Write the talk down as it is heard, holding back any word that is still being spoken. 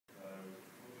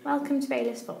Welcome to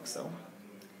Baylis Vauxhall.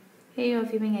 Here you are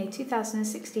viewing a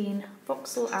 2016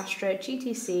 Vauxhall Astra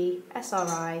GTC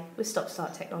SRI with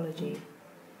stop-start technology.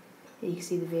 Here you can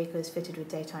see the vehicle is fitted with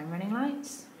daytime running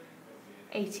lights,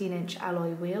 18-inch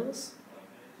alloy wheels.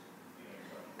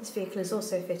 This vehicle is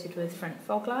also fitted with front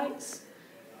fog lights,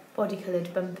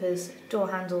 body-coloured bumpers,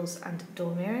 door handles and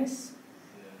door mirrors,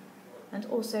 and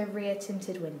also rear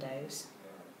tinted windows.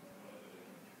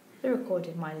 The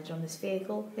recorded mileage on this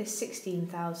vehicle is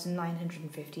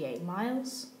 16,958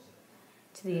 miles.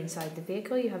 To the inside of the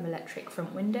vehicle you have electric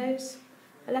front windows,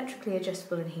 electrically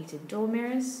adjustable and heated door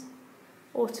mirrors,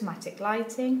 automatic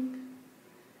lighting,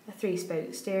 a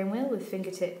 3-spoke steering wheel with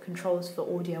fingertip controls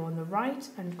for audio on the right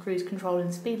and cruise control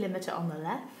and speed limiter on the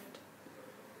left.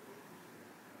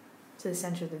 To the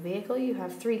centre of the vehicle you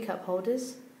have 3 cup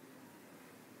holders,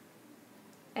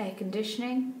 air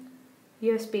conditioning,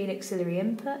 USB and auxiliary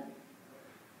input.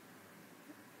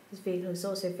 This vehicle is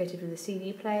also fitted with a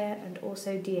CD player and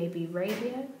also DAB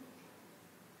radio.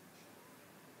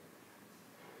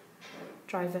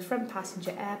 Driver front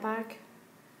passenger airbag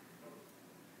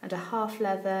and a half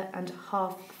leather and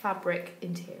half fabric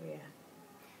interior.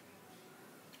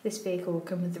 This vehicle will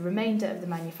come with the remainder of the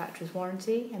manufacturer's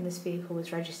warranty, and this vehicle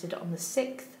was registered on the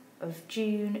 6th of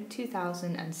June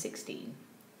 2016.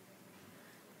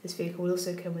 This vehicle will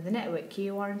also come with a network key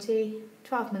warranty,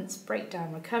 12 months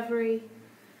breakdown recovery,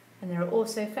 and there are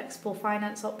also flexible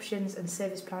finance options and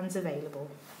service plans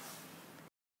available.